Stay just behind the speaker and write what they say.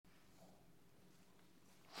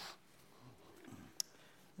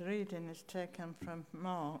The reading is taken from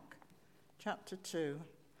Mark chapter 2,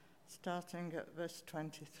 starting at verse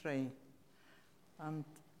 23, and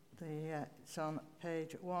it's on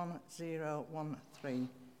page 1013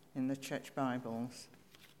 in the Church Bibles.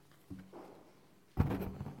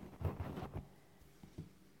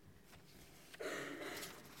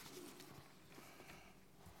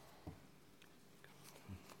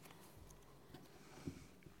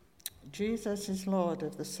 Jesus is Lord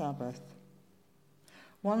of the Sabbath.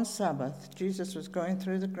 One Sabbath, Jesus was going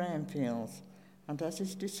through the grain fields, and as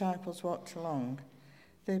his disciples walked along,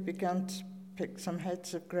 they began to pick some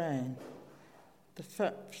heads of grain. The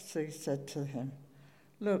Pharisees said to him,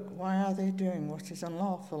 "Look, why are they doing what is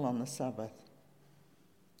unlawful on the Sabbath?"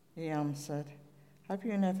 He answered, "Have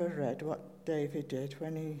you never read what David did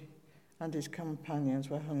when he and his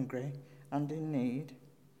companions were hungry and in need?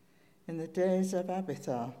 In the days of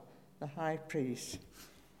Abiathar, the high priest,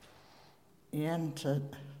 he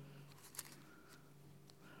entered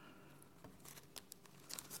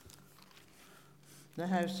the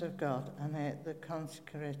house of God and ate the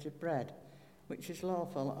consecrated bread, which is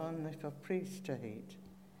lawful only for priests to eat.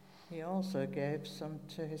 He also gave some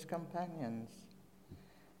to his companions."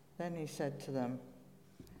 Then he said to them,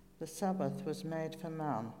 "The Sabbath was made for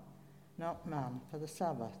man, not man for the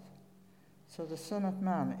Sabbath. So the Son of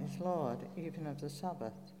Man is Lord even of the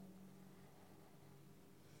Sabbath."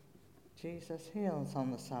 Jesus heals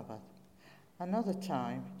on the Sabbath. Another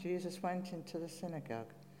time, Jesus went into the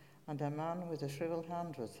synagogue, and a man with a shriveled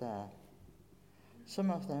hand was there.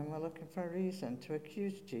 Some of them were looking for a reason to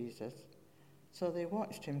accuse Jesus, so they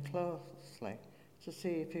watched him closely to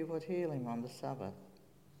see if he would heal him on the Sabbath.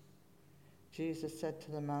 Jesus said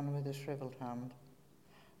to the man with the shriveled hand,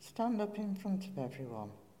 "Stand up in front of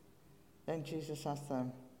everyone." Then Jesus asked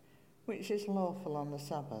them, "Which is lawful on the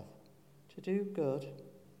Sabbath, to do good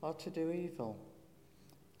or to do evil,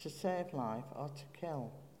 to save life or to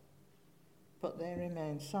kill?" But they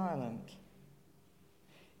remained silent.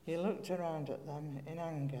 He looked around at them in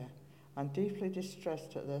anger and, deeply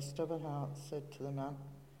distressed at their stubborn hearts, said to the man,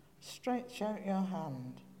 "Stretch out your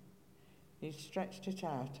hand." He stretched it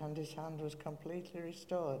out, and his hand was completely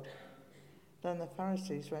restored. Then the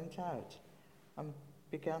Pharisees went out and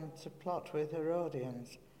began to plot with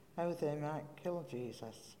Herodians how they might kill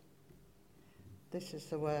Jesus. This is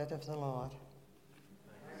the word of the Lord.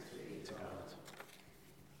 Thanks be to God.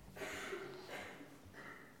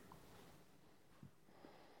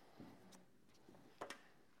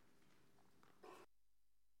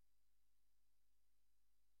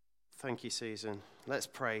 Thank you, Susan. Let's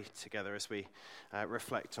pray together as we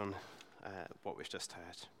reflect on what we've just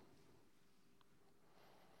heard.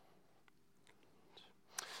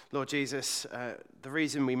 Lord Jesus, the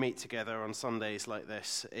reason we meet together on Sundays like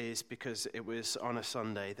this is because it was on a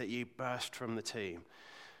Sunday that you burst from the tomb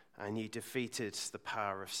and you defeated the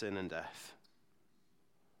power of sin and death.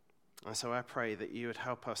 And so I pray that you would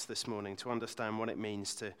help us this morning to understand what it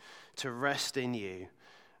means to rest in you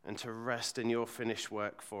and to rest in your finished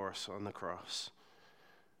work for us on the cross.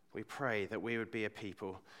 We pray that we would be a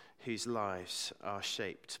people whose lives are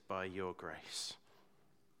shaped by your grace.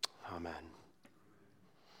 Amen.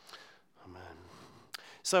 Amen.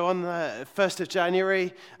 So on the 1st of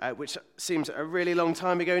January, which seems a really long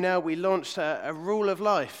time ago now, we launched a rule of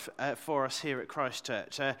life for us here at Christ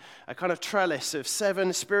Church, a kind of trellis of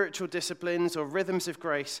 7 spiritual disciplines or rhythms of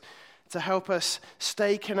grace to help us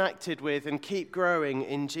stay connected with and keep growing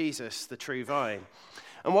in Jesus, the true vine.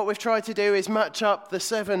 And what we've tried to do is match up the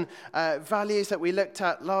 7 values that we looked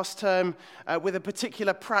at last term with a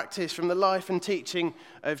particular practice from the life and teaching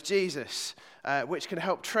of Jesus, which can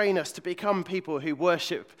help train us to become people who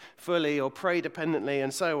worship fully or pray dependently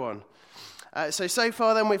and so on. So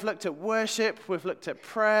far then we've looked at worship, we've looked at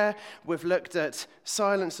prayer, we've looked at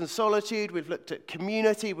silence and solitude, we've looked at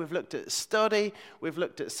community, we've looked at study, we've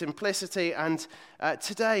looked at simplicity, and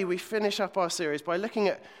today we finish up our series by looking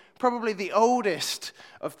at probably the oldest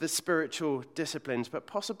of the spiritual disciplines, but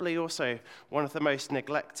possibly also one of the most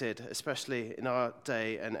neglected, especially in our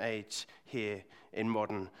day and age here in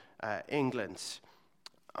modern England.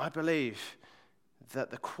 I believe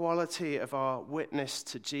that the quality of our witness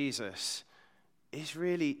to Jesus is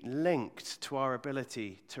really linked to our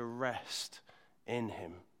ability to rest in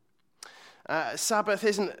him. Sabbath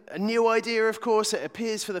isn't a new idea, of course. It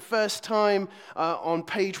appears for the first time on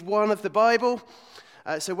page 1 of the Bible.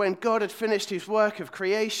 So when God had finished his work of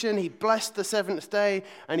creation, he blessed the 7th day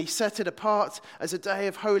and he set it apart as a day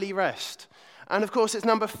of holy rest. And of course, it's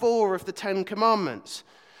number 4 of the 10 Commandments.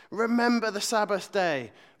 Remember the Sabbath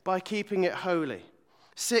day by keeping it holy.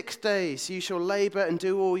 6 days you shall labor and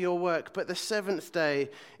do all your work, but the seventh day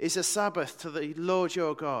is a Sabbath to the Lord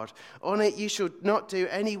your God. On it you shall not do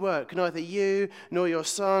any work, neither you, nor your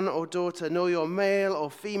son or daughter, nor your male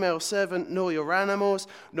or female servant, nor your animals,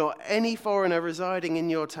 nor any foreigner residing in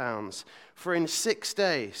your towns. For in 6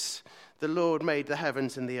 days the Lord made the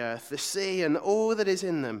heavens and the earth, the sea and all that is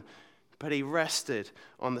in them, but he rested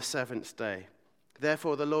on the seventh day.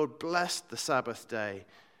 Therefore the Lord blessed the Sabbath day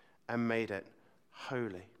and made it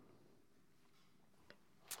holy.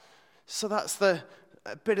 So that's a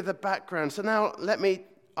bit of the background. So now let me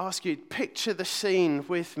ask you, picture the scene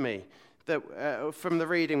with me that from the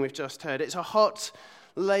reading we've just heard. It's a hot,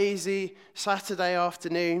 lazy Saturday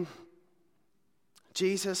afternoon.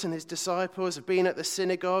 Jesus and his disciples have been at the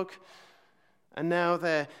synagogue, and now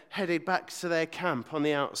they're headed back to their camp on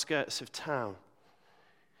the outskirts of town.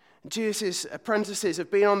 Jesus' apprentices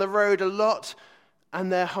have been on the road a lot,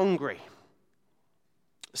 and they're hungry.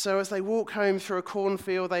 So as they walk home through a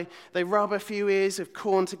cornfield, they rub a few ears of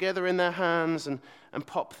corn together in their hands and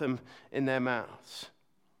pop them in their mouths.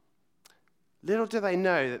 Little do they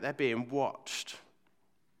know that they're being watched.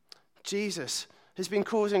 Jesus has been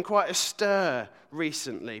causing quite a stir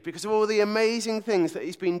recently because of all the amazing things that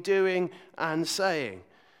he's been doing and saying.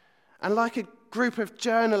 And like a group of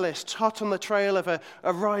journalists hot on the trail of a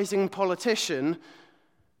rising politician,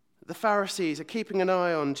 the Pharisees are keeping an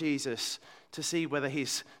eye on Jesus to see whether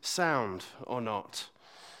he's sound or not.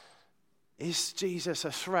 Is Jesus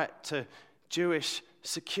a threat to Jewish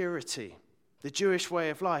security, the Jewish way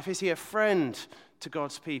of life? Is he a friend to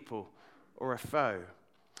God's people or a foe?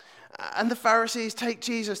 And the Pharisees take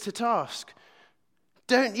Jesus to task.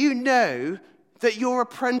 Don't you know that your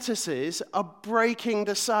apprentices are breaking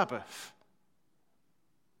the Sabbath?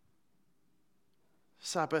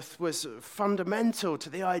 Sabbath was fundamental to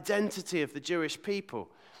the identity of the Jewish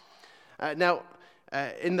people. In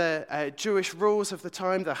the Jewish rules of the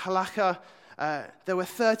time, the halakha, there were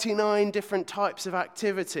 39 different types of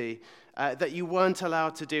activity that you weren't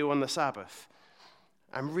allowed to do on the Sabbath.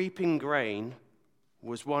 And reaping grain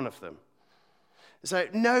was one of them. So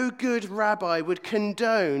no good rabbi would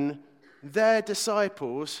condone their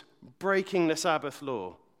disciples breaking the Sabbath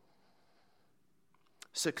law.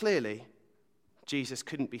 So clearly, Jesus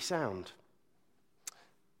couldn't be sound.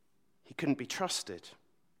 He couldn't be trusted.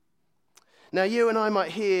 Now, you and I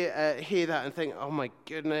might hear that and think, oh my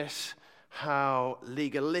goodness, how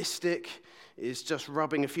legalistic is just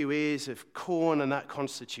rubbing a few ears of corn and that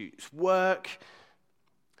constitutes work.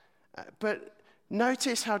 But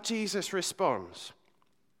notice how Jesus responds.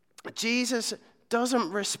 Jesus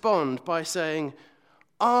doesn't respond by saying,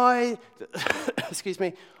 I,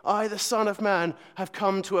 the Son of Man, have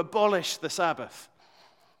come to abolish the Sabbath.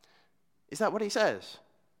 Is that what he says?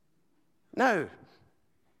 No.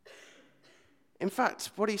 In fact,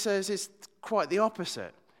 what he says is quite the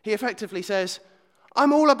opposite. He effectively says,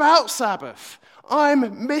 I'm all about Sabbath.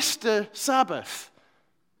 I'm Mr. Sabbath.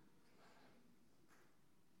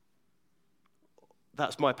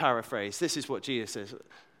 That's my paraphrase. This is what Jesus says.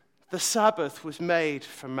 The Sabbath was made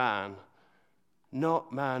for man,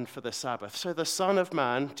 not man for the Sabbath. So the Son of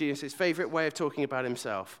Man, Jesus' favorite way of talking about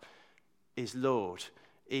himself, is Lord,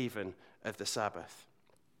 even of the Sabbath.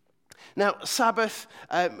 Now, Sabbath,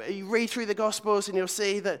 you read through the Gospels and you'll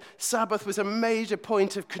see that Sabbath was a major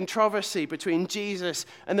point of controversy between Jesus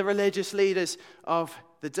and the religious leaders of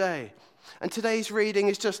the day. And today's reading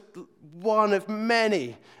is just one of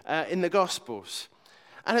many in the Gospels.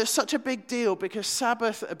 And it's such a big deal because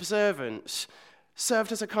Sabbath observance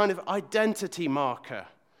served as a kind of identity marker.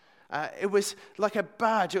 It was like a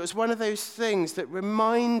badge. It was one of those things that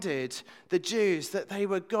reminded the Jews that they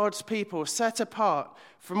were God's people, set apart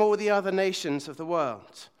from all the other nations of the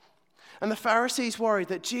world. And the Pharisees worried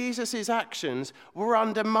that Jesus' actions were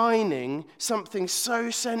undermining something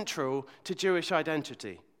so central to Jewish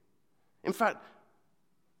identity. In fact,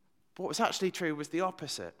 what was actually true was the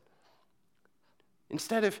opposite.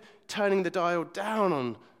 Instead of turning the dial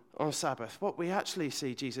down on Sabbath, what we actually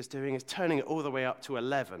see Jesus doing is turning it all the way up to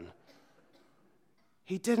 11.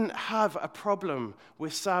 He didn't have a problem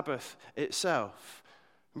with Sabbath itself.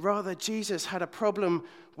 Rather, Jesus had a problem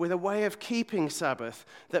with a way of keeping Sabbath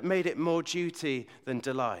that made it more duty than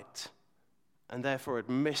delight, and therefore had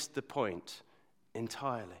missed the point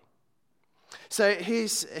entirely. So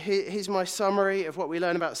here's my summary of what we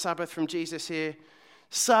learn about Sabbath from Jesus here.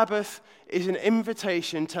 Sabbath is an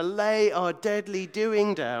invitation to lay our deadly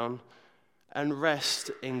doing down and rest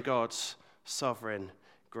in God's sovereign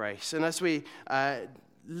grace. And as we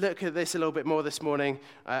look at this a little bit more this morning,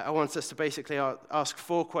 I want us to basically ask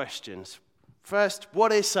 4 questions. First,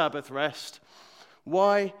 what is Sabbath rest?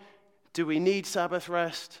 Why Do we need Sabbath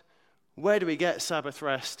rest? Where do we get Sabbath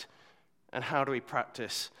rest? And how do we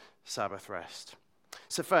practice Sabbath rest?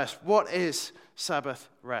 So first, what is Sabbath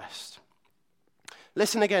rest?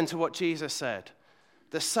 Listen again to what Jesus said.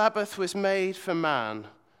 The Sabbath was made for man,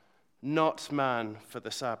 not man for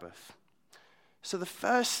the Sabbath. So the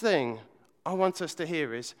first thing I want us to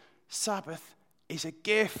hear is Sabbath is a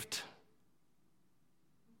gift.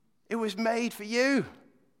 It was made for you.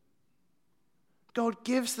 God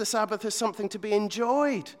gives the Sabbath as something to be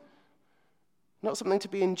enjoyed, not something to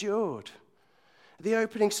be endured. The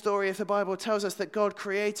opening story of the Bible tells us that God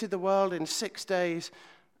created the world in 6 days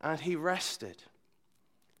and he rested.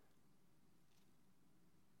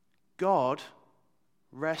 God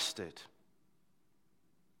rested.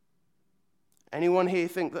 Anyone here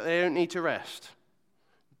think that they don't need to rest?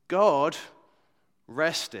 God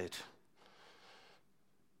rested.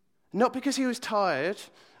 Not because he was tired.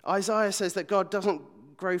 Isaiah says that God doesn't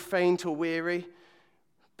grow faint or weary,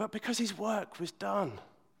 but because his work was done.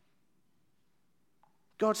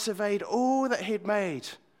 God surveyed all that he'd made,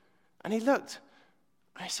 and he looked,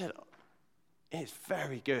 and he said, it's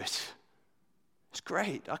very good. It's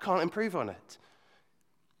great. I can't improve on it.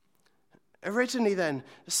 Originally then,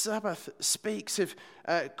 the Sabbath speaks of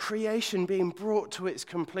creation being brought to its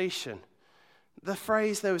completion. The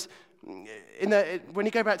phrase there was, when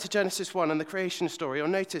you go back to Genesis 1 and the creation story, you'll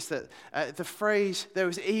notice that the phrase, there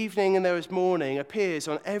was evening and there was morning, appears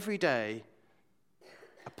on every day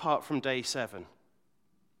apart from day 7,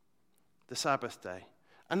 the Sabbath day.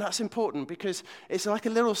 And that's important because it's like a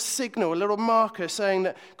little signal, a little marker saying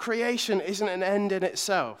that creation isn't an end in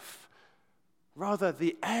itself. Rather,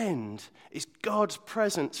 the end is God's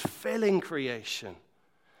presence filling creation.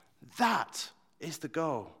 That is the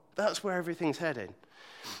goal. That's where everything's heading.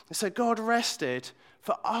 So God rested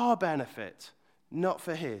for our benefit, not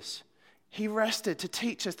for his. He rested to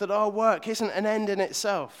teach us that our work isn't an end in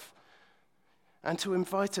itself and to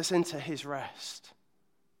invite us into his rest.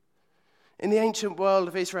 In the ancient world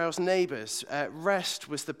of Israel's neighbors, rest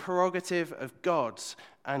was the prerogative of gods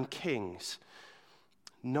and kings,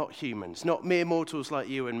 not humans, not mere mortals like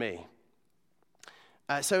you and me.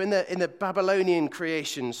 So in the Babylonian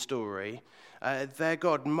creation story, their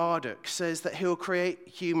god Marduk says that he'll create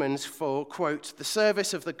humans for, quote, the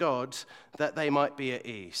service of the gods that they might be at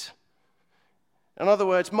ease. In other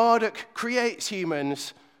words, Marduk creates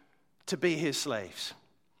humans to be his slaves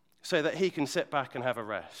so that he can sit back and have a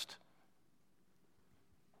rest.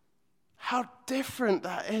 How different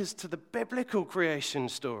that is to the biblical creation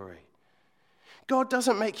story. God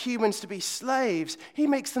doesn't make humans to be slaves. He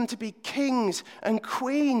makes them to be kings and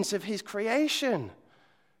queens of his creation.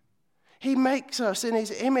 He makes us in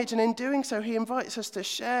his image, and in doing so, he invites us to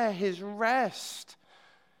share his rest.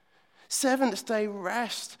 Seventh-day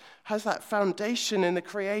rest has that foundation in the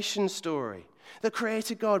creation story. The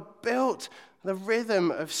Creator God built the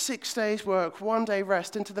rhythm of 6 days' work, 1 day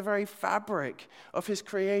rest into the very fabric of his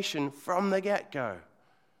creation from the get-go.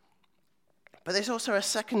 But there's also a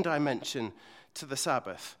second dimension to the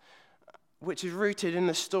Sabbath, which is rooted in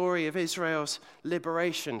the story of Israel's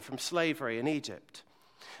liberation from slavery in Egypt.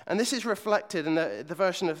 And this is reflected in the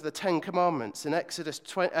version of the Ten Commandments in Exodus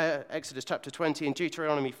chapter 20 and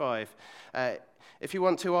Deuteronomy 5. If you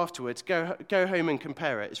want to afterwards, go home and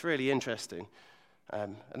compare it. It's really interesting.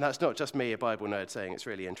 And that's not just me, a Bible nerd, saying it's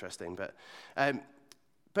really interesting.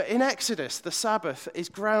 But in Exodus, the Sabbath is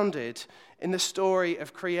grounded in the story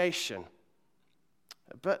of creation.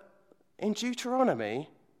 But in Deuteronomy,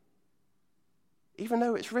 even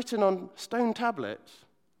though it's written on stone tablets,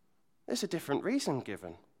 there's a different reason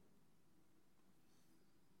given.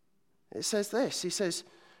 It says this, he says,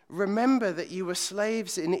 remember that you were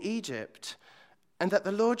slaves in Egypt, and that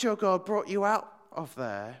the Lord your God brought you out of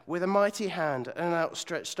there with a mighty hand and an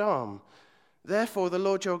outstretched arm. Therefore, the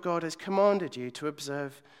Lord your God has commanded you to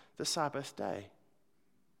observe the Sabbath day.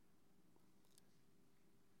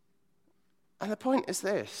 And the point is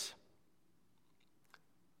this.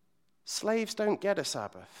 Slaves don't get a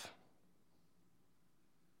Sabbath.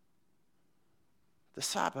 The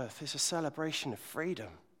Sabbath is a celebration of freedom.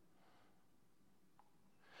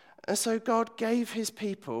 And so God gave his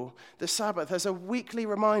people the Sabbath as a weekly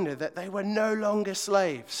reminder that they were no longer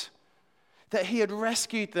slaves, that he had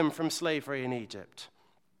rescued them from slavery in Egypt.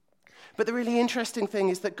 But the really interesting thing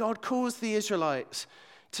is that God calls the Israelites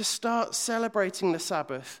to start celebrating the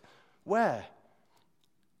Sabbath where?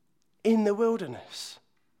 In the wilderness.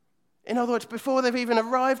 In other words, before they've even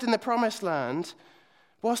arrived in the promised land,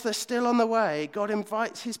 whilst they're still on the way, God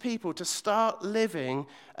invites his people to start living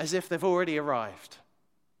as if they've already arrived.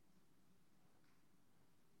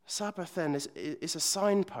 Sabbath then is a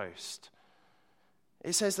signpost.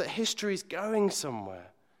 It says that history is going somewhere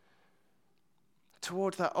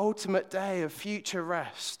toward that ultimate day of future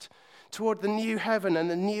rest, toward the new heaven and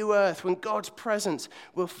the new earth when God's presence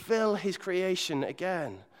will fill his creation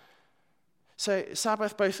again. So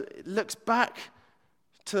Sabbath both looks back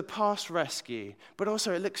to the past rescue, but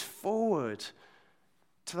also it looks forward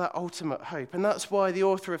to that ultimate hope. And that's why the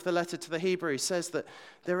author of the letter to the Hebrews says that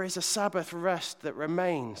there is a Sabbath rest that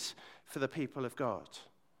remains for the people of God.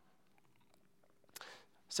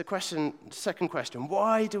 So second question,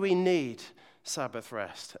 why do we need Sabbath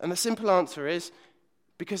rest? And the simple answer is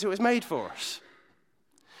because it was made for us.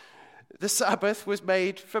 The Sabbath was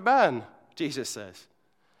made for man, Jesus says.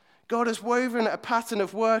 God has woven a pattern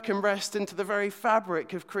of work and rest into the very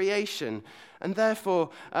fabric of creation. And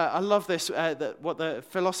therefore, I love this, what the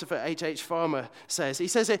philosopher H.H. Farmer says. He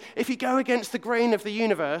says, if you go against the grain of the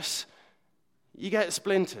universe, you get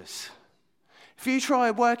splinters. If you try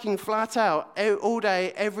working flat out all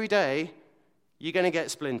day, every day, you're going to get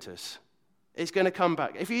splinters. It's going to come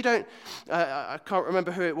back. If you don't, I can't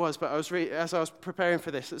remember who it was, but as I was preparing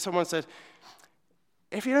for this, someone said,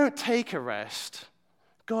 if you don't take a rest,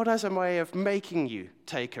 God has a way of making you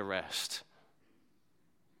take a rest.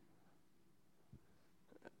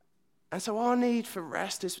 And so our need for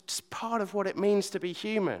rest is just part of what it means to be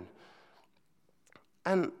human.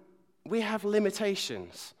 And we have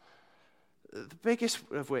limitations, the biggest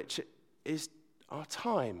of which is our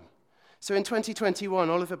time. So in 2021,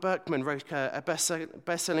 Oliver Burkeman wrote a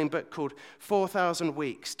best-selling book called 4,000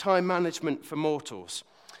 Weeks, Time Management for Mortals.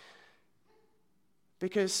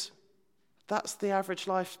 Because that's the average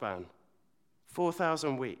lifespan,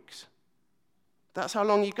 4,000 weeks. That's how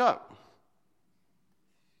long you got.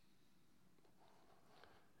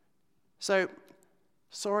 So,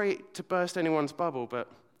 sorry to burst anyone's bubble,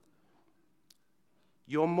 but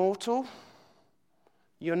you're mortal,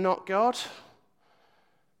 you're not God,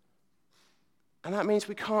 and that means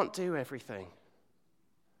we can't do everything.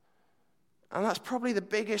 And that's probably the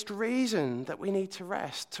biggest reason that we need to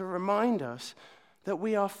rest, to remind us that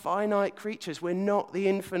we are finite creatures. We're not the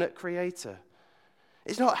infinite creator.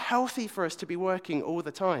 It's not healthy for us to be working all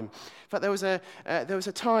the time. In fact, there was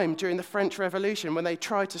a time during the French Revolution when they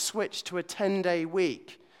tried to switch to a 10-day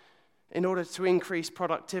week in order to increase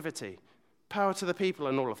productivity. Power to the people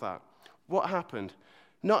and all of that. What happened?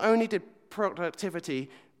 Not only did productivity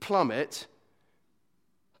plummet,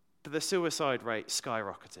 but the suicide rate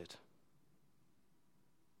skyrocketed.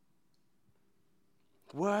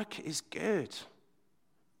 Work is good,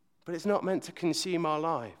 but it's not meant to consume our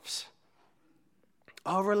lives.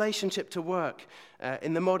 Our relationship to work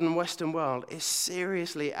in the modern Western world is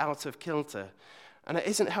seriously out of kilter. And it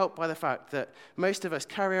isn't helped by the fact that most of us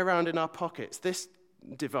carry around in our pockets this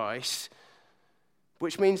device,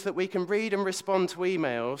 which means that we can read and respond to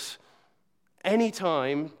emails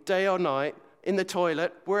anytime, day or night, in the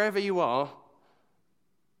toilet, wherever you are.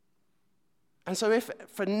 And so if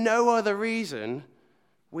for no other reason,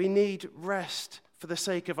 we need rest for the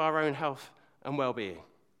sake of our own health and well-being.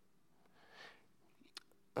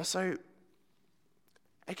 And so,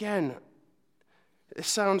 again, it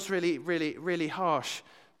sounds really, really, really harsh,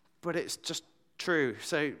 but it's just true,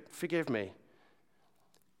 so forgive me.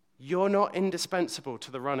 You're not indispensable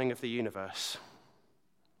to the running of the universe.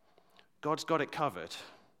 God's got it covered.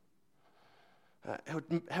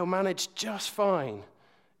 He'll manage just fine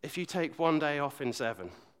if you take one day off in 7.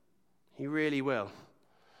 He really will.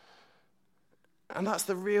 And that's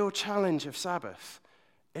the real challenge of Sabbath,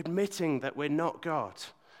 admitting that we're not God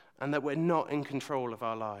and that we're not in control of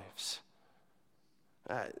our lives.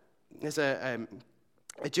 There's a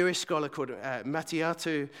Jewish scholar called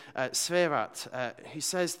Mattiatu Sverat who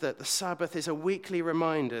says that the Sabbath is a weekly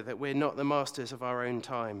reminder that we're not the masters of our own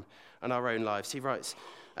time and our own lives. He writes,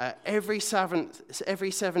 every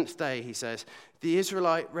seventh day, he says, the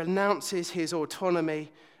Israelite renounces his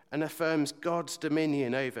autonomy and affirms God's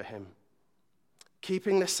dominion over him.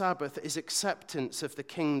 Keeping the Sabbath is acceptance of the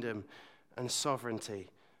kingdom and sovereignty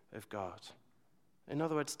of God. In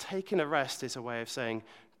other words, taking a rest is a way of saying,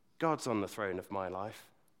 God's on the throne of my life,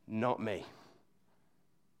 not me.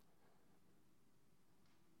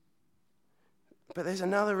 But there's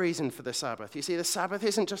another reason for the Sabbath. You see, the Sabbath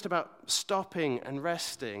isn't just about stopping and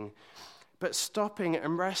resting, but stopping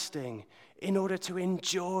and resting in order to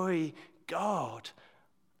enjoy God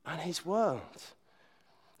and his world.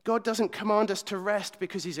 God doesn't command us to rest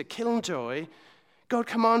because he's a killjoy. God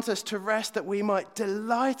commands us to rest that we might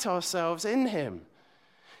delight ourselves in him.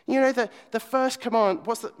 You know, the first command,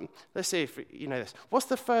 let's see if you know this. What's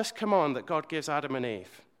the first command that God gives Adam and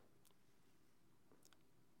Eve?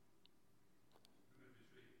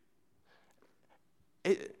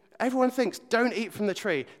 Everyone thinks, don't eat from the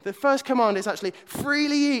tree. The first command is actually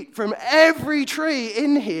freely eat from every tree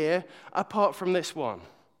in here apart from this one.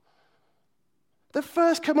 The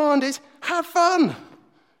first command is have fun.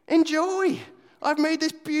 Enjoy. I've made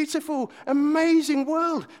this beautiful, amazing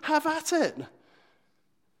world. Have at it.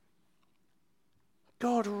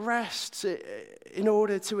 God rests in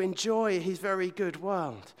order to enjoy his very good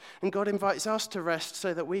world. And God invites us to rest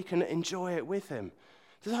so that we can enjoy it with him.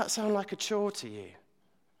 Does that sound like a chore to you?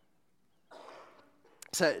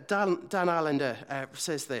 So Dan Allender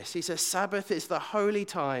says this. He says, Sabbath is the holy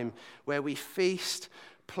time where we feast,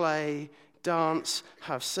 play, dance,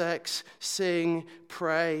 have sex, sing,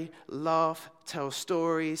 pray, laugh, tell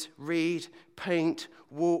stories, read, paint,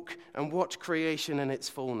 walk, and watch creation in its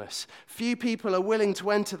fullness. Few people are willing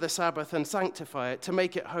to enter the Sabbath and sanctify it, to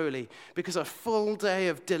make it holy, because a full day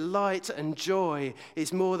of delight and joy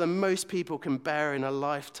is more than most people can bear in a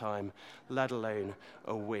lifetime, let alone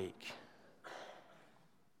a week.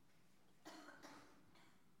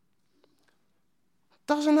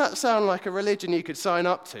 Doesn't that sound like a religion you could sign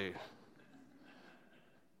up to?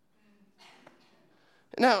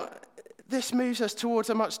 Now, this moves us towards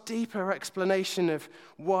a much deeper explanation of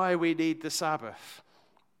why we need the Sabbath.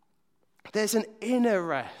 There's an inner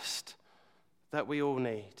rest that we all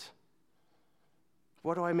need.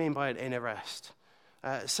 What do I mean by an inner rest?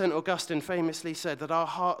 St. Augustine famously said that our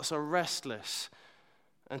hearts are restless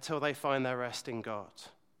until they find their rest in God.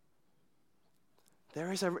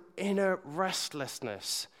 There is an inner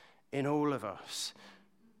restlessness in all of us.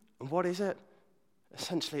 And what is it?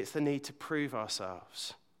 Essentially, it's the need to prove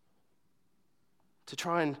ourselves. To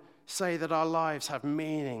try and say that our lives have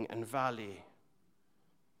meaning and value.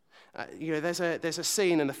 There's a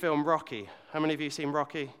scene in the film Rocky. How many of you have seen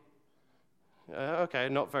Rocky? Okay,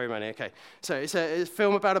 not very many. Okay, so it's a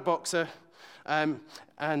film about a boxer, and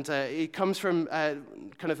he comes from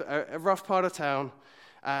kind of a rough part of town.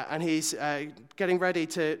 And he's getting ready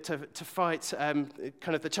to fight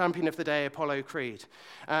kind of the champion of the day, Apollo Creed.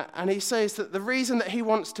 And he says that the reason that he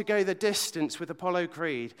wants to go the distance with Apollo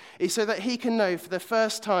Creed is so that he can know for the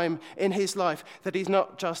first time in his life that he's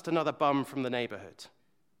not just another bum from the neighborhood.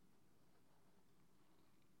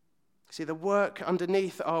 See, the work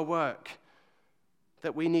underneath our work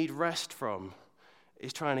that we need rest from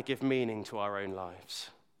is trying to give meaning to our own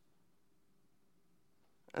lives.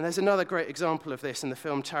 And there's another great example of this in the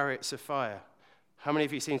film Chariots of Fire. How many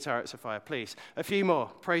of you have seen Chariots of Fire? Please. A few more.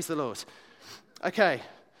 Praise the Lord. Okay.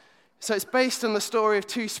 So it's based on the story of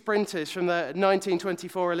two sprinters from the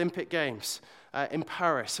 1924 Olympic Games in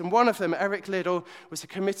Paris. And one of them, Eric Liddell, was a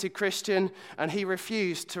committed Christian, and he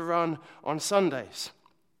refused to run on Sundays.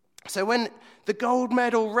 So when the gold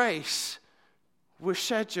medal race was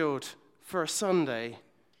scheduled for a Sunday,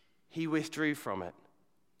 he withdrew from it,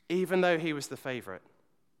 even though he was the favorite.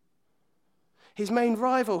 His main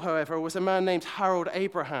rival, however, was a man named Harold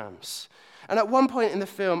Abrahams. And at one point in the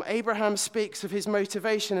film, Abraham speaks of his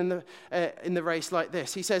motivation in the race like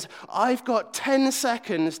this. He says, I've got 10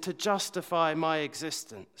 seconds to justify my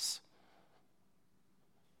existence.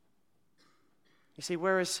 You see,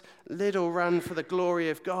 whereas Liddell ran for the glory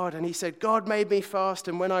of God, and he said, God made me fast,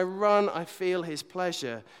 and when I run, I feel his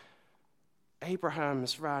pleasure.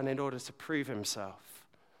 Abrahams ran in order to prove himself,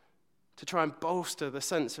 to try and bolster the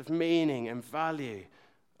sense of meaning and value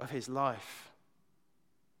of his life.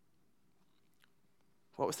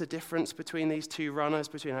 What was the difference between these two runners,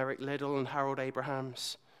 between Eric Liddell and Harold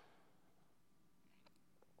Abrahams?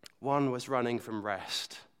 One was running from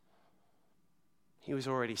rest. He was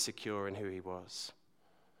already secure in who he was.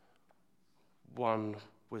 One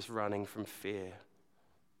was running from fear,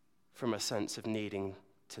 from a sense of needing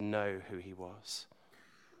to know who he was,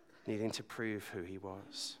 needing to prove who he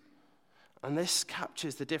was. And this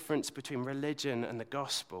captures the difference between religion and the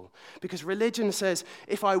gospel. Because religion says,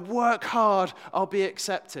 if I work hard, I'll be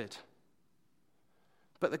accepted.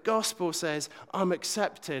 But the gospel says, I'm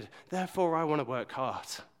accepted, therefore I want to work hard.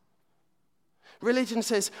 Religion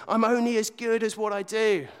says, I'm only as good as what I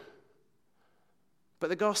do. But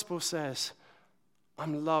the gospel says,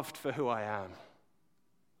 I'm loved for who I am.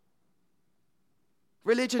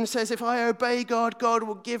 Religion says, if I obey God, God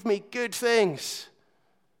will give me good things.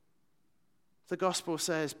 The gospel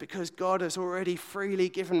says, because God has already freely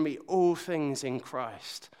given me all things in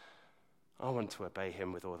Christ, I want to obey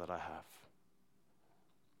him with all that I have.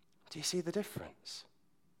 Do you see the difference?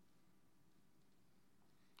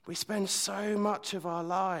 We spend so much of our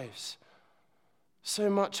lives, so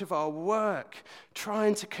much of our work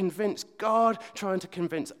trying to convince God, trying to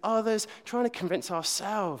convince others, trying to convince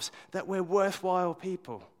ourselves that we're worthwhile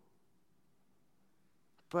people.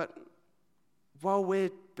 But while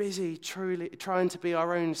we're busy truly trying to be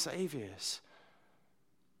our own saviors,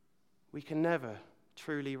 we can never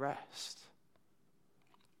truly rest.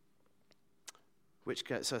 Which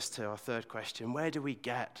gets us to our third question. Where do we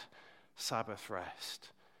get Sabbath rest?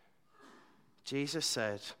 Jesus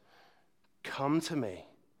said, "Come to me,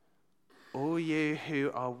 all you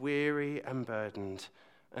who are weary and burdened,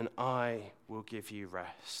 and I will give you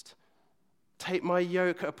rest. Take my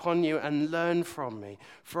yoke upon you and learn from me,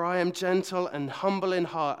 for I am gentle and humble in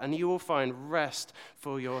heart, and you will find rest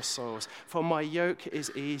for your souls. For my yoke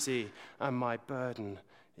is easy and my burden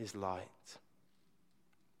is light."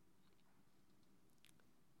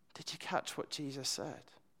 Did you catch what Jesus said?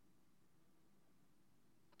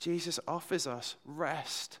 Jesus offers us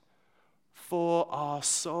rest for our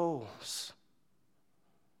souls.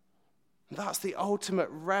 That's the ultimate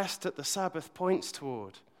rest that the Sabbath points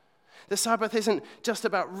toward. The Sabbath isn't just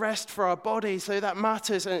about rest for our bodies, though that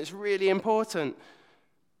matters and it's really important.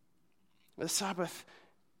 The Sabbath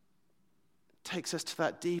takes us to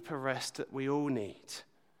that deeper rest that we all need.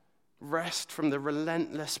 Rest from the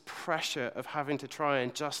relentless pressure of having to try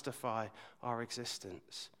and justify our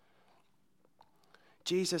existence.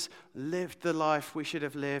 Jesus lived the life we should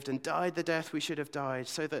have lived and died the death we should have died,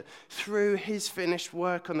 so that through his finished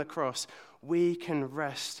work on the cross, we can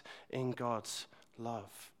rest in God's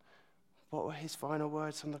love. What were his final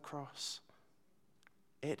words on the cross?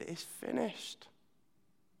 It is finished.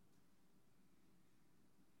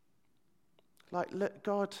 Like, look,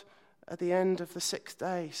 God at the end of the sixth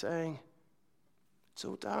day saying, it's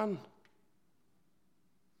all done.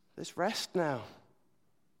 There's rest now.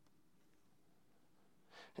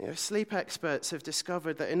 Sleep experts have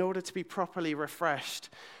discovered that in order to be properly refreshed,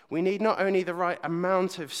 we need not only the right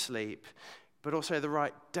amount of sleep, but also the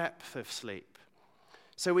right depth of sleep.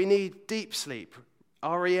 So we need deep sleep,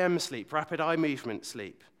 REM sleep, rapid eye movement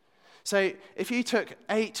sleep. So if you took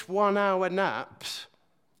 8 one-hour naps,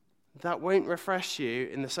 that won't refresh you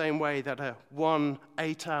in the same way that a 1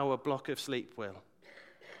 8-hour block of sleep will.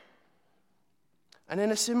 And in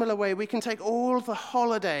a similar way, we can take all the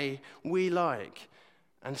holiday we like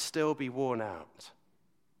and still be worn out.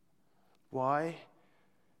 Why?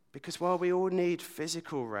 Because while we all need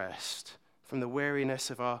physical rest from the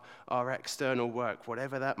weariness of our external work,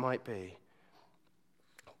 whatever that might be,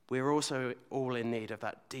 we're also all in need of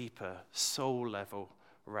that deeper soul-level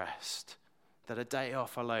rest that a day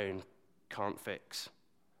off alone can't fix.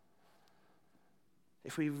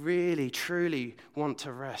 If we really, truly want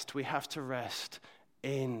to rest, we have to rest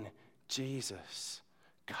in Jesus.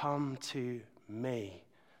 Come to me,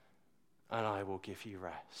 and I will give you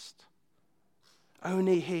rest.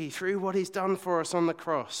 Only he, through what he's done for us on the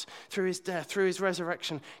cross, through his death, through his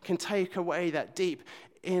resurrection, can take away that deep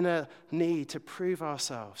inner need to prove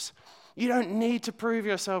ourselves. You don't need to prove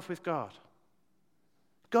yourself with God.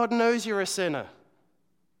 God knows you're a sinner,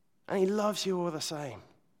 and he loves you all the same.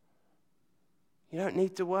 You don't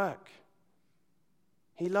need to work.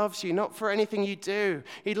 He loves you not for anything you do.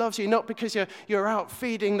 He loves you not because you're out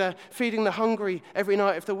feeding the hungry every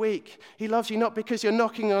night of the week. He loves you not because you're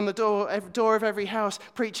knocking on the door of every house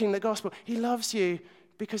preaching the gospel. He loves you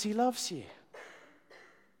because he loves you.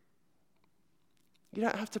 You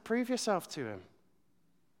don't have to prove yourself to him.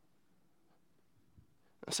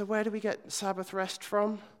 So where do we get Sabbath rest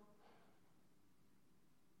from?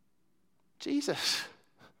 Jesus.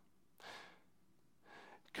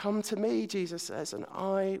 Come to me, Jesus says, and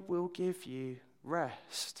I will give you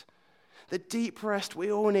rest. The deep rest we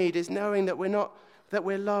all need is knowing that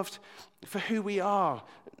we're loved for who we are,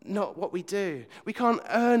 not what we do. We can't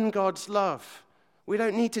earn God's love. We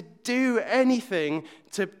don't need to do anything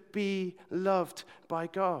to be loved by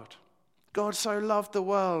God. God so loved the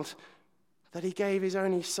world that he gave his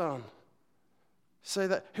only Son, so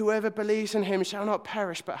that whoever believes in him shall not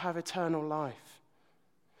perish but have eternal life.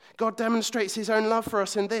 God demonstrates his own love for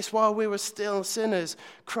us in this: while we were still sinners,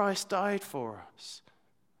 Christ died for us.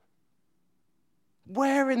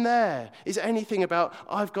 Where in there is anything about,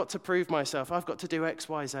 I've got to prove myself, I've got to do X,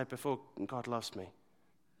 Y, Z before God loves me?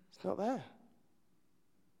 It's not there.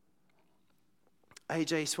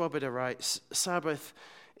 A.J. Swoboda writes, Sabbath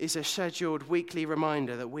is a scheduled weekly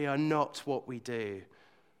reminder that we are not what we do.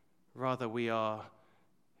 Rather, we are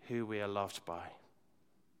who we are loved by.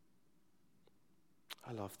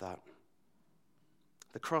 I love that.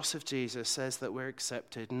 The cross of Jesus says that we're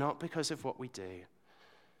accepted not because of what we do,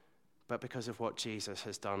 but because of what Jesus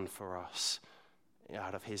has done for us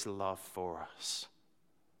out of his love for us.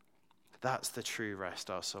 That's the true rest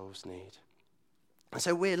our souls need. And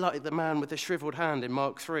so we're like the man with the shriveled hand in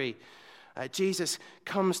Mark 3. Jesus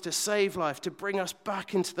comes to save life, to bring us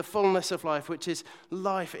back into the fullness of life, which is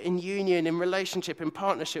life in union, in relationship, in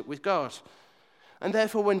partnership with God. And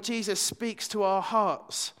therefore, when Jesus speaks to our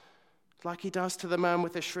hearts, like he does to the man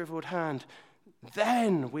with the shriveled hand,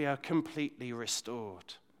 then we are completely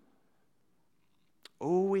restored.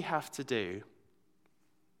 All we have to do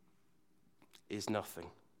is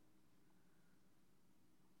nothing.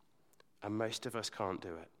 And most of us can't do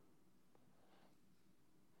it.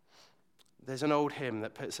 There's an old hymn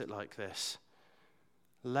that puts it like this: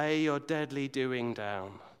 lay your deadly doing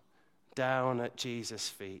down at Jesus'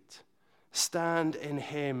 feet. Stand in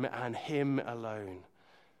him and him alone,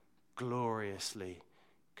 gloriously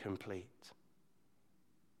complete.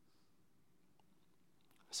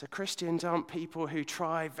 So Christians aren't people who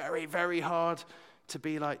try very, very hard to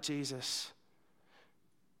be like Jesus.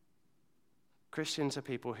 Christians are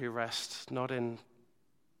people who rest not in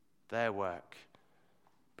their work,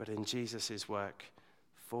 but in Jesus' work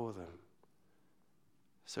for them.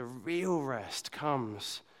 So real rest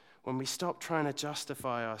comes when we stop trying to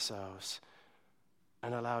justify ourselves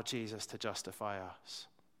and allow Jesus to justify us.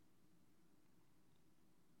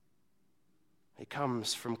 It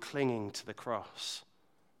comes from clinging to the cross.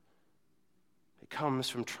 It comes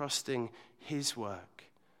from trusting his work,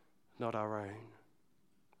 not our own.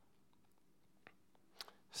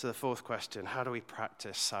 So the fourth question, how do we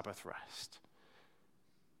practice Sabbath rest?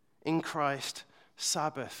 In Christ,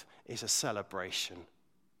 Sabbath is a celebration.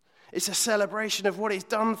 It's a celebration of what he's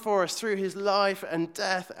done for us through his life and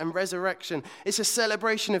death and resurrection. It's a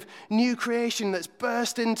celebration of new creation that's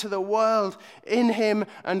burst into the world in him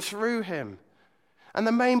and through him. And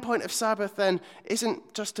the main point of Sabbath then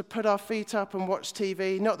isn't just to put our feet up and watch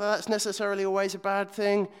TV. Not that that's necessarily always a bad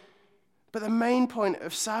thing. But the main point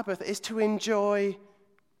of Sabbath is to enjoy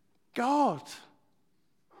God.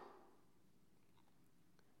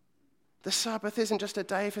 The Sabbath isn't just a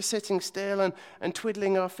day for sitting still and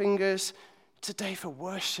twiddling our fingers. It's a day for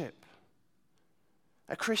worship.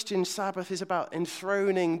 A Christian Sabbath is about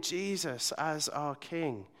enthroning Jesus as our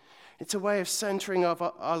King. It's a way of centering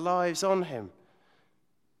our lives on him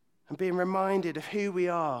and being reminded of who we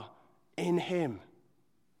are in him.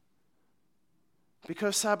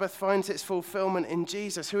 Because Sabbath finds its fulfillment in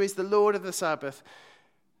Jesus, who is the Lord of the Sabbath,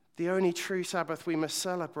 the only true Sabbath we must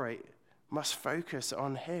celebrate must focus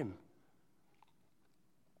on him.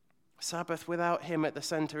 Sabbath without him at the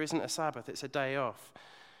center isn't a Sabbath, it's a day off.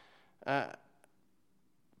 But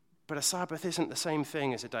a Sabbath isn't the same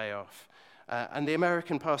thing as a day off. And the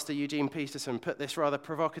American pastor Eugene Peterson put this rather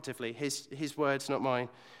provocatively, his words, not mine.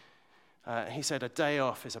 He said, a day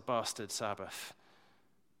off is a bastard Sabbath.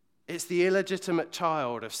 It's the illegitimate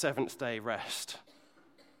child of seventh-day rest.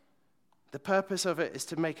 The purpose of it is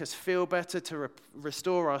to make us feel better, to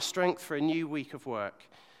restore our strength for a new week of work.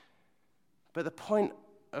 But the point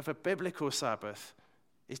of a biblical Sabbath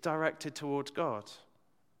is directed towards God.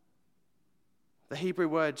 The Hebrew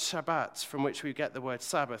word Shabbat, from which we get the word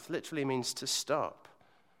Sabbath, literally means to stop.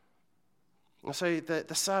 And so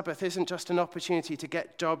the Sabbath isn't just an opportunity to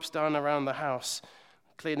get jobs done around the house,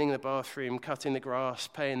 cleaning the bathroom, cutting the grass,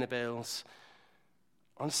 paying the bills.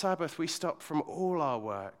 On Sabbath, we stop from all our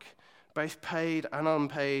work, both paid and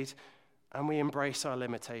unpaid, and we embrace our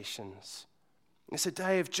limitations. It's a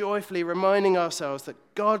day of joyfully reminding ourselves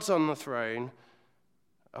that God's on the throne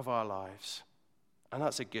of our lives, and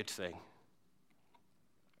that's a good thing.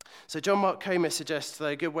 So John Mark Comer suggests that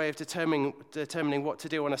a good way of determining what to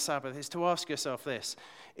do on a Sabbath is to ask yourself this: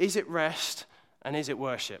 is it rest and is it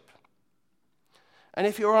worship? And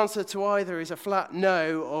if your answer to either is a flat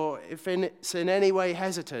no, or if it's in any way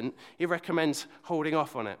hesitant, he recommends holding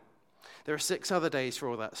off on it. There are 6 other days for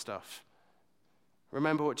all that stuff.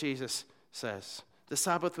 Remember what Jesus says. The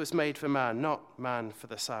Sabbath was made for man, not man for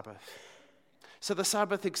the Sabbath. So the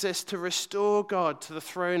Sabbath exists to restore God to the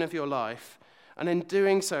throne of your life, and in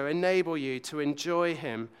doing so, enable you to enjoy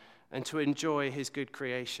him and to enjoy his good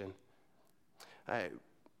creation.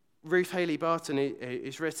 Ruth Haley Barton,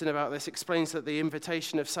 who's written about this, explains that the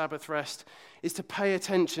invitation of Sabbath rest is to pay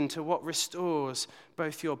attention to what restores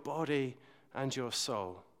both your body and your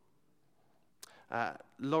soul.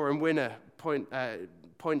 Lauren Winner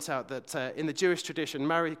points out that in the Jewish tradition,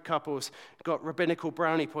 married couples got rabbinical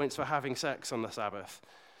brownie points for having sex on the Sabbath.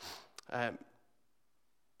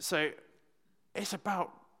 So it's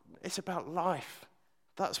about life.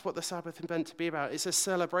 That's what the Sabbath is meant to be about. It's a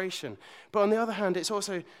celebration. But on the other hand, it's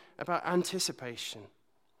also about anticipation.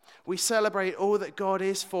 We celebrate all that God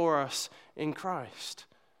is for us in Christ.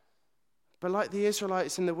 But like the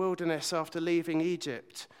Israelites in the wilderness after leaving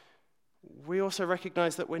Egypt, we also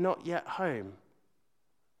recognize that we're not yet home.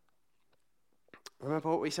 Remember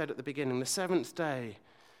what we said at the beginning. The seventh day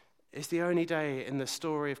is the only day in the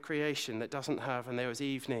story of creation that doesn't have, and there was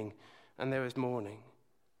evening and there was morning.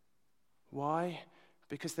 Why?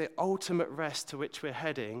 Because the ultimate rest to which we're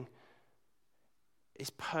heading is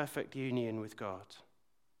perfect union with God.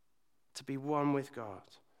 To be one with God.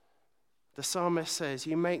 The psalmist says,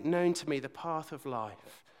 "You make known to me the path of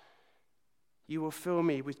life. You will fill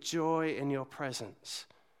me with joy in your presence,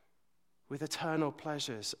 with eternal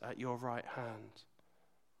pleasures at your right hand."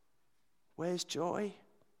 Where's joy?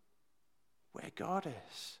 Where God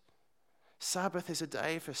is. Sabbath is a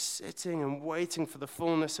day for sitting and waiting for the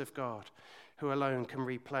fullness of God, who alone can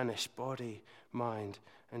replenish body, mind,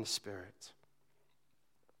 and spirit.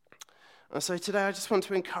 And so today I just want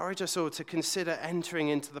to encourage us all to consider entering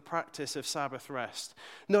into the practice of Sabbath rest,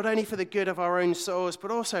 not only for the good of our own souls,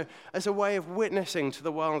 but also as a way of witnessing to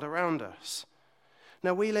the world around us.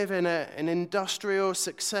 Now, we live in an industrial,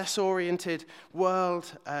 success-oriented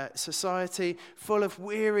world, society, full of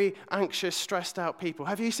weary, anxious, stressed-out people.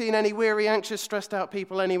 Have you seen any weary, anxious, stressed-out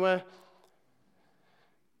people anywhere?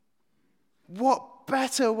 What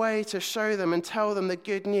better way to show them and tell them the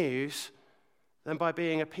good news than by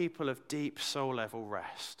being a people of deep soul-level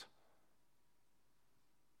rest?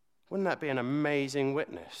 Wouldn't that be an amazing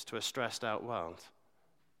witness to a stressed-out world?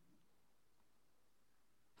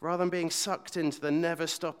 Rather than being sucked into the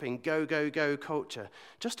never-stopping go, go, go culture,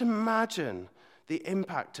 just imagine the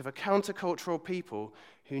impact of a countercultural people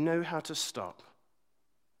who know how to stop,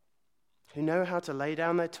 who know how to lay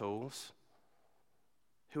down their tools,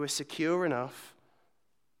 who are secure enough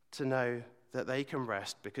to know that they can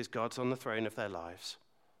rest because God's on the throne of their lives.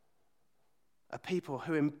 A people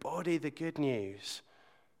who embody the good news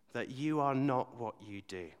that you are not what you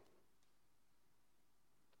do,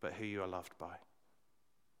 but who you are loved by.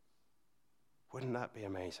 Wouldn't that be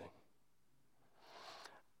amazing?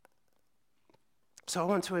 So I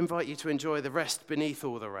want to invite you to enjoy the rest beneath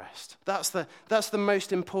all the rest. That's the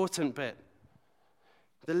most important bit.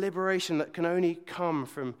 The liberation that can only come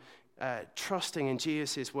from trusting in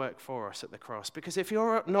Jesus' work for us at the cross. Because if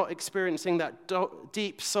you're not experiencing that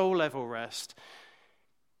deep soul-level rest,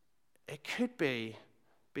 it could be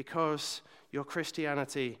because your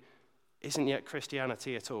Christianity isn't yet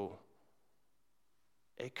Christianity at all.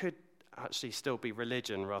 It could actually still be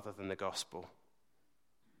religion rather than the gospel.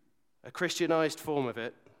 A Christianized form of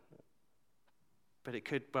it, but it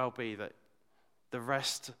could well be that the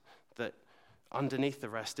rest that underneath the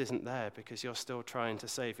rest isn't there because you're still trying to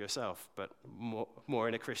save yourself, but more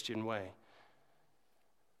in a Christian way.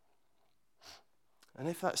 And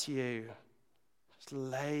if that's you, just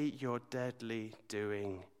lay your deadly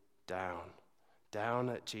doing down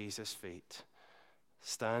at Jesus' feet.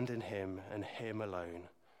 Stand in him and him alone,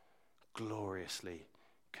 gloriously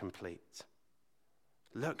complete.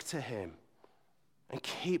 Look to him and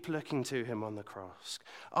keep looking to him on the cross,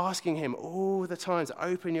 asking him all the time to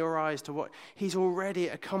open your eyes to what he's already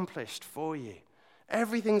accomplished for you.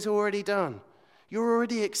 Everything's already done. You're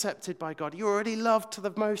already accepted by God. You're already loved to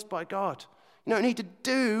the most by God. You don't need to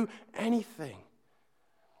do anything.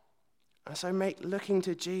 And so make looking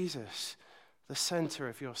to Jesus the center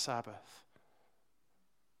of your Sabbath.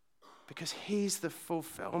 Because he's the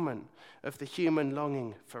fulfillment of the human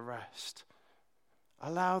longing for rest.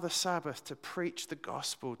 Allow the Sabbath to preach the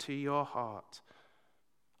gospel to your heart.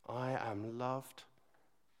 I am loved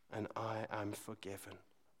and I am forgiven.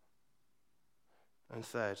 And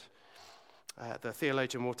third, the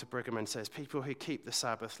theologian Walter Brueggemann says, people who keep the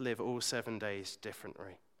Sabbath live all 7 days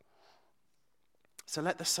differently. So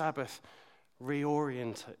let the Sabbath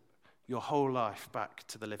reorient your whole life back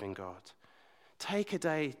to the living God. Take a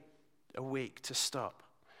day a week to stop.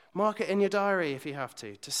 Mark it in your diary if you have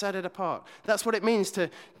to set it apart. That's what it means to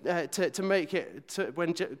make it,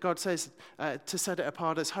 when God says to set it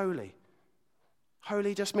apart as holy.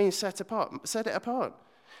 Holy just means set apart. Set it apart.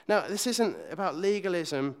 Now, this isn't about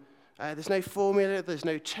legalism. There's no formula. There's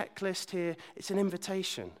no checklist here. It's an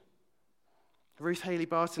invitation. Ruth Haley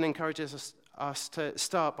Barton encourages us to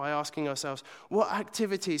start by asking ourselves, what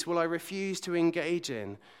activities will I refuse to engage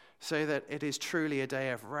in so that it is truly a day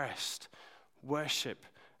of rest, worship,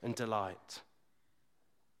 and delight?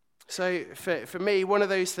 So for me, one of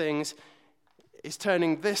those things is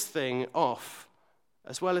turning this thing off,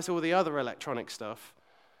 as well as all the other electronic stuff,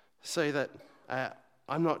 so that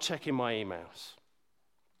I'm not checking my emails.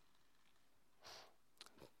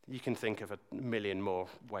 You can think of a million more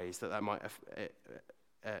ways that might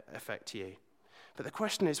affect you. But the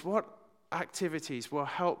question is, what activities will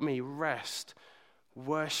help me rest,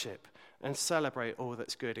 worship, and celebrate all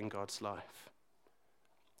that's good in God's life?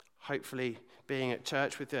 Hopefully being at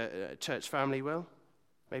church with the church family will.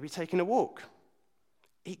 Maybe taking a walk.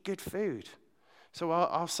 eat good food. So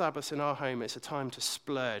our Sabbath in our home, it's a time to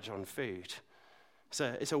splurge on food.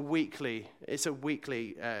 It's weekly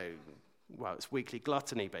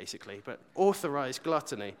gluttony basically, but authorized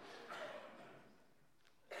gluttony.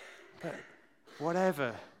 But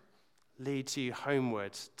whatever leads you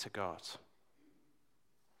homeward to God.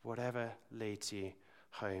 Whatever leads you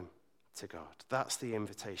home to God. That's the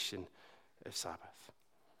invitation of Sabbath.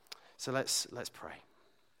 So let's pray.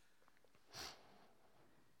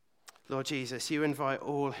 Lord Jesus, you invite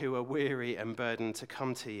all who are weary and burdened to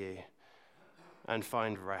come to you and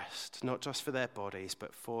find rest, not just for their bodies,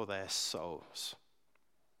 but for their souls.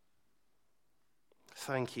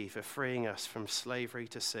 Thank you for freeing us from slavery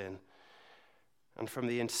to sin and from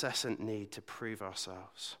the incessant need to prove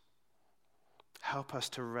ourselves. Help us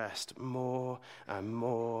to rest more and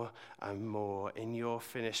more and more in your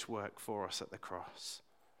finished work for us at the cross.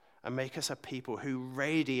 And make us a people who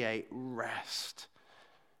radiate rest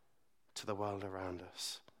to the world around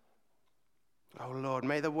us. Oh Lord,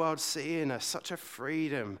 may the world see in us such a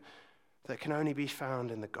freedom that can only be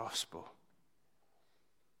found in the gospel.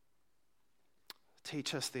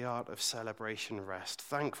 Teach us the art of celebration rest,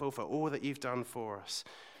 thankful for all that you've done for us,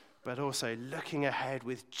 but also looking ahead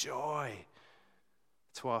with joy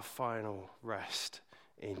to our final rest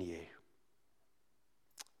in you.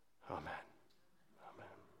 Amen. Amen.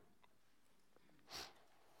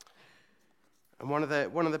 And one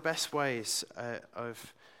of the best ways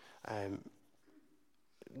of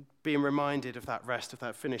being reminded of that rest, of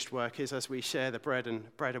that finished work, is as we share the bread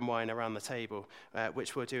and wine around the table,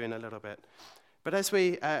 which we'll do in a little bit. But as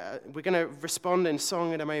we're going to respond in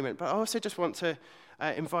song in a moment, but I also just want to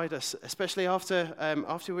invite us, especially after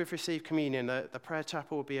we've received communion, the prayer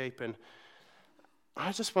chapel will be open.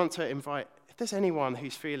 I just want to invite, if there's anyone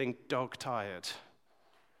who's feeling dog-tired,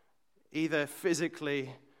 either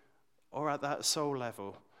physically or at that soul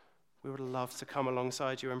level, we would love to come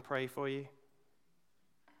alongside you and pray for you.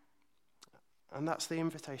 And that's the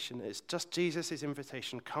invitation. It's just Jesus'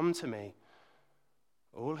 invitation. Come to me,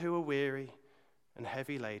 all who are weary and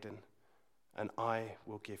heavy laden, and I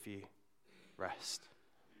will give you rest.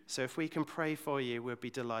 So if we can pray for you, we'll be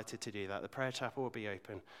delighted to do that. The prayer chapel will be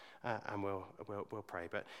open, and we'll pray.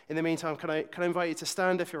 But in the meantime, can I invite you to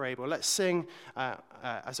stand if you're able? Let's sing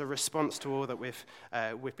as a response to all that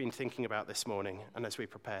we've been thinking about this morning, and as we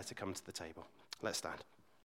prepare to come to the table. Let's stand.